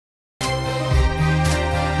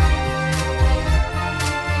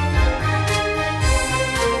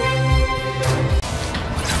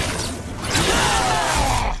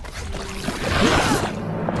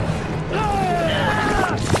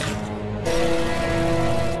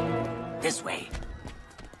This way.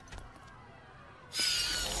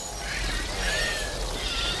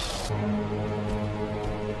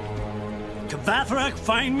 Vathrak,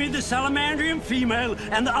 find me the salamandrian female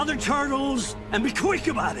and the other turtles, and be quick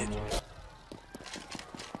about it.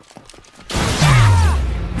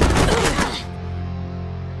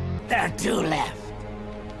 There are 2 left.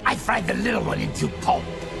 I fried the little one into pulp.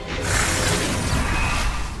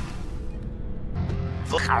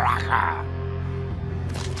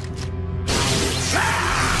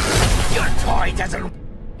 Your toy doesn't...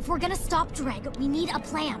 If we're gonna stop Dreg, we need a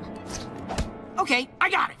plan. Okay, I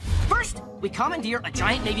got it. First, we commandeer a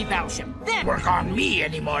giant Navy battleship. Then... Work on me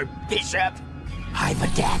anymore, Bishop. I've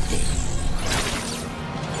adapted.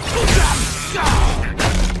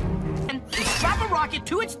 And we strap a rocket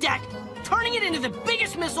to its deck, turning it into the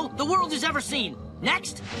biggest missile the world has ever seen.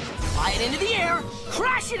 Next, fly it into the air,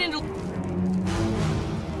 crash it into...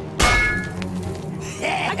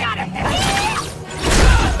 I got it!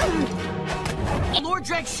 Lord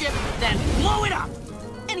Dreg's ship, then blow it up.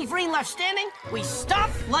 Any brain left standing, we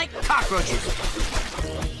stuff like cockroaches.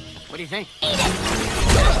 What do you think? Eat it!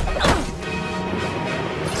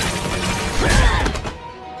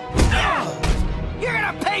 You're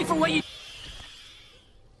gonna pay for what you...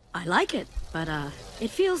 I like it, but it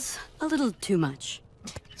feels a little too much.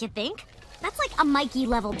 You think? That's like a Mikey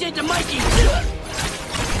level. did to Mikey!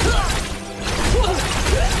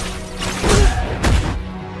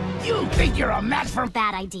 You think you're a match for...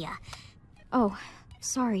 Bad idea. Oh,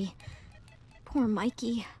 sorry. Poor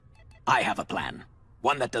Mikey. I have a plan.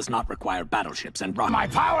 One that does not require battleships and My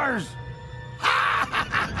powers!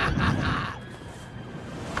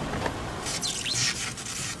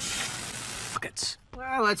 rockets.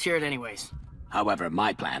 Well, let's hear it anyways. However,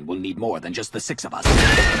 my plan will need more than just the 6 of us.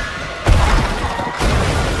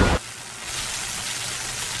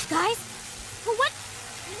 Guys?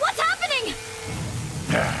 What's happening?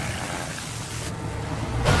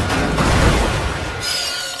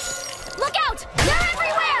 Look out! They're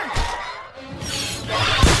everywhere!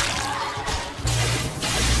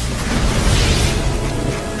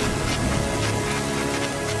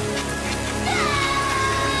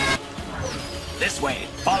 This way.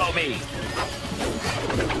 Follow me.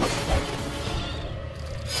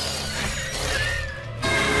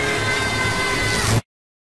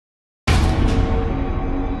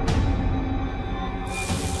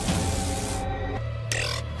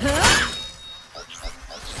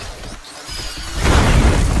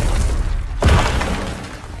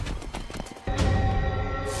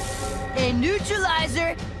 A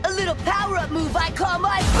neutralizer, a little power-up move I call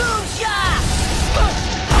my boom shot!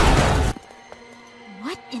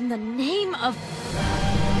 What in the name of...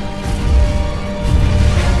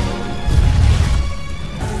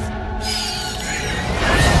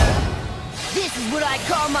 This is what I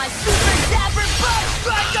call my super zapper bug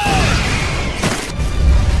striker!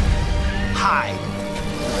 Hide.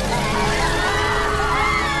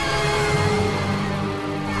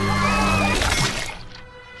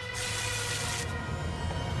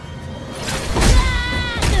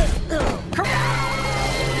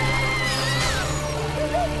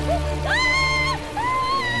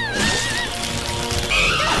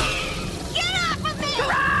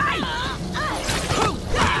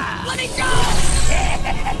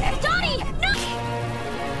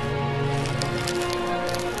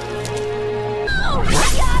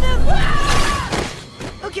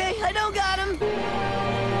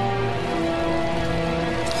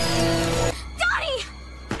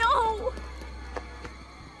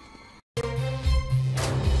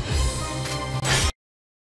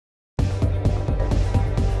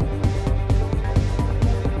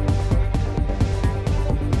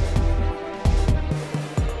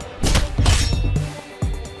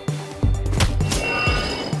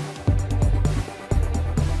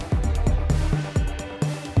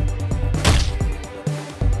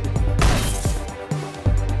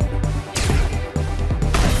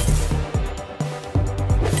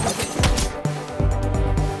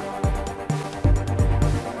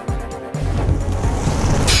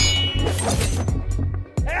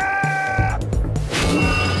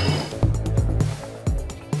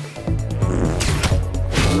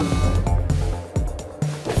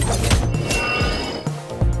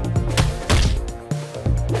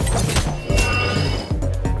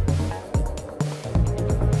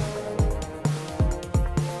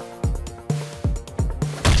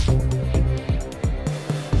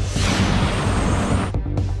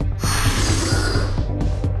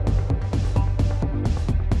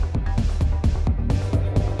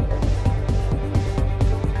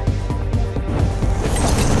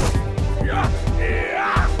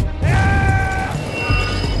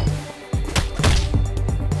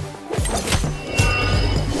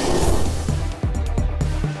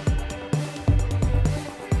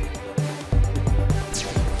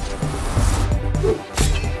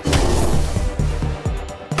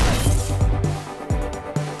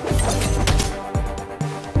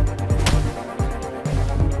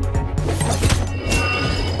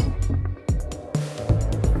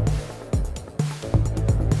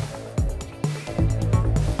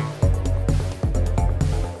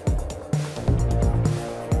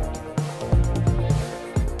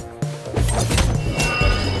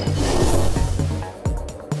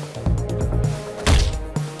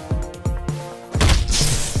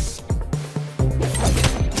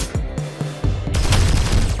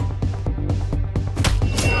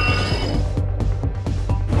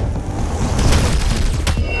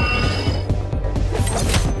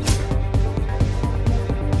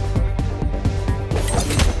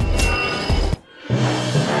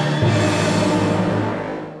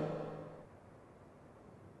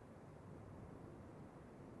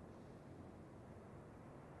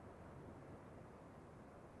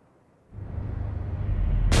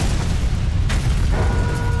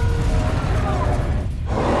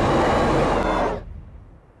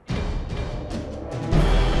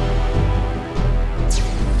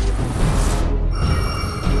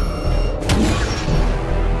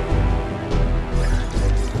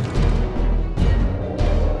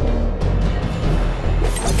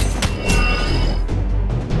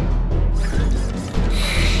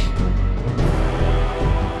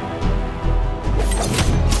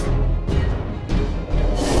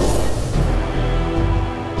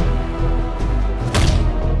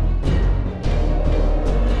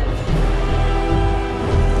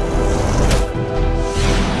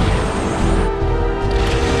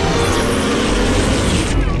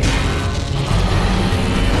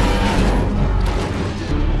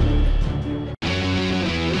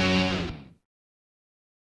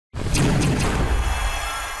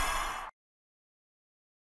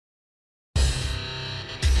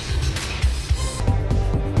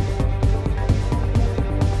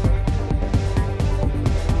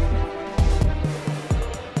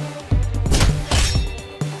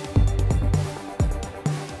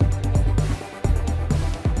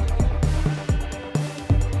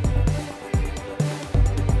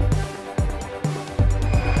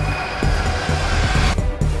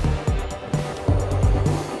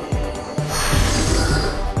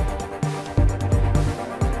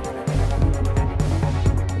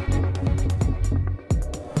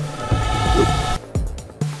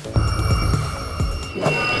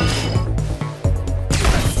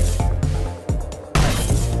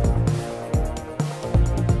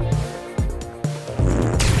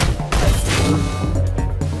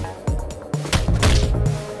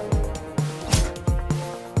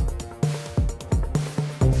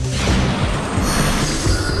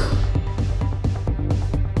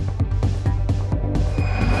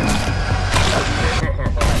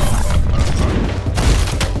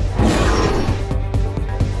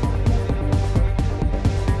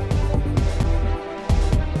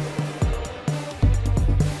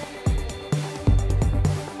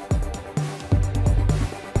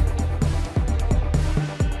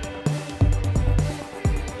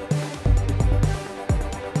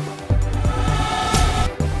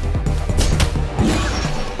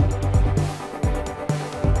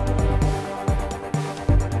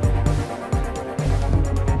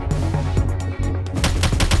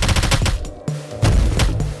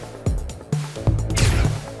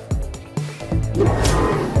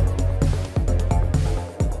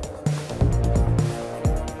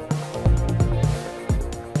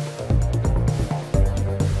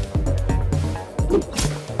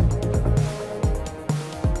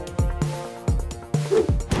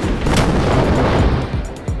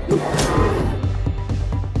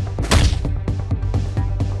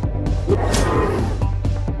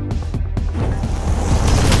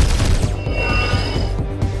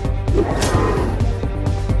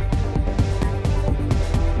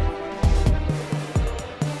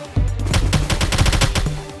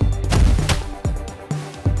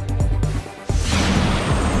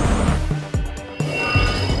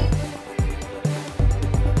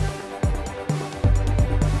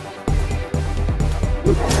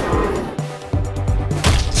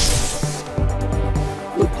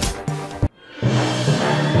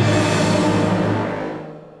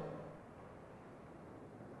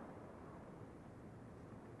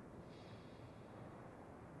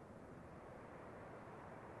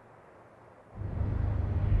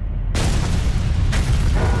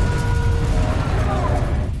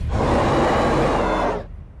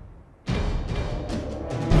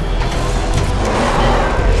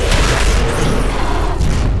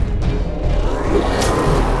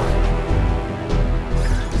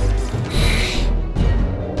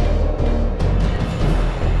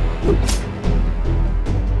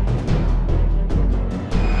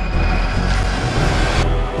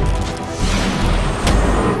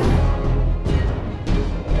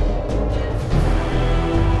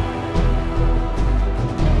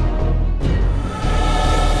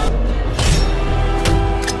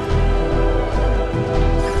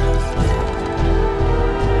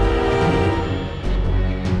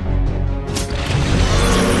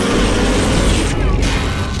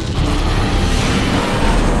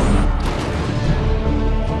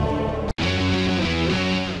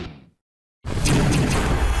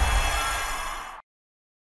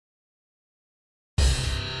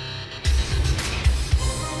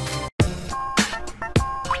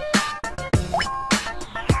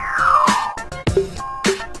 Huh?